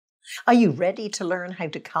Are you ready to learn how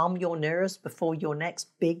to calm your nerves before your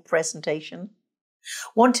next big presentation?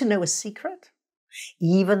 Want to know a secret?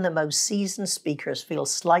 Even the most seasoned speakers feel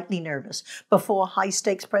slightly nervous before a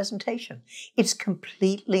high-stakes presentation. It's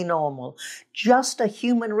completely normal, just a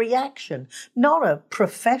human reaction, not a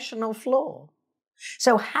professional flaw.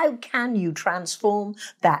 So how can you transform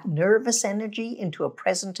that nervous energy into a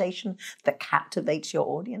presentation that captivates your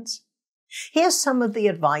audience? Here's some of the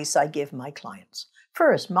advice I give my clients.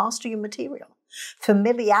 First, master your material.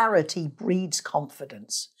 Familiarity breeds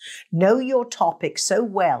confidence. Know your topic so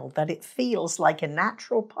well that it feels like a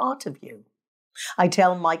natural part of you. I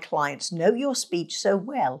tell my clients, know your speech so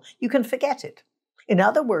well you can forget it. In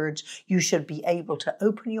other words, you should be able to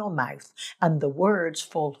open your mouth and the words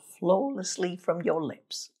fall flawlessly from your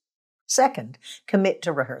lips. Second, commit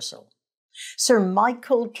to rehearsal. Sir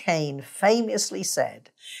Michael Caine famously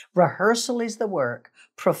said, rehearsal is the work,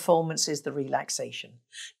 performance is the relaxation.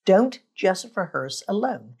 Don't just rehearse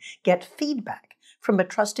alone. Get feedback from a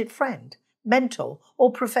trusted friend, mentor,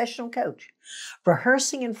 or professional coach.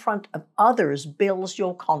 Rehearsing in front of others builds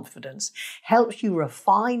your confidence, helps you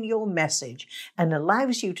refine your message, and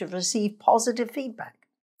allows you to receive positive feedback.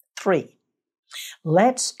 3,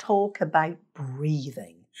 let's talk about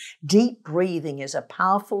breathing. Deep breathing is a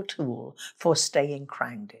powerful tool for staying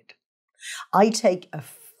grounded. I take a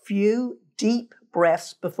few deep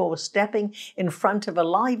breaths before stepping in front of a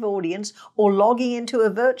live audience or logging into a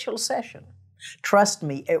virtual session. Trust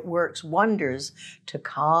me, it works wonders to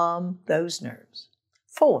calm those nerves.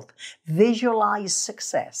 Fourth, visualize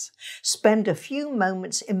success. Spend a few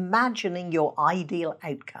moments imagining your ideal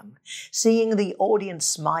outcome, seeing the audience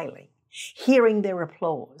smiling, hearing their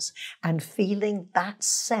applause, and feeling that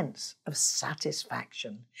sense of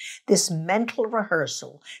satisfaction. This mental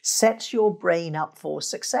rehearsal sets your brain up for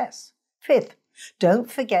success. Fifth,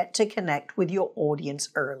 don't forget to connect with your audience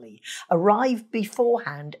early. Arrive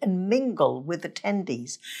beforehand and mingle with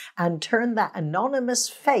attendees and turn that anonymous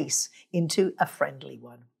face into a friendly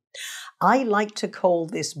one. I like to call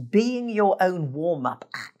this being your own warm-up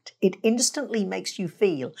act. It instantly makes you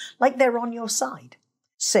feel like they're on your side.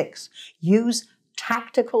 6, use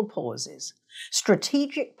tactical pauses.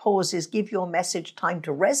 Strategic pauses give your message time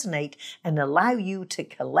to resonate and allow you to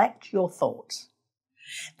collect your thoughts.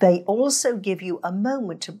 They also give you a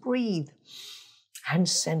moment to breathe and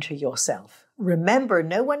center yourself. Remember,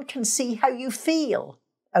 no one can see how you feel,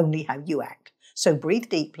 only how you act. So breathe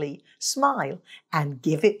deeply, smile, and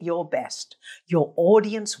give it your best. Your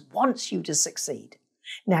audience wants you to succeed.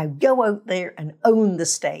 Now go out there and own the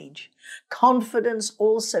stage. Confidence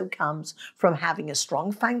also comes from having a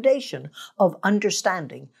strong foundation of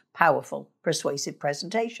understanding powerful, persuasive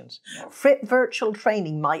presentations. Fripp Virtual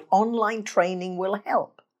Training, my online training, will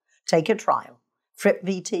help. Take a trial.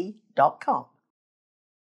 frippvt.com.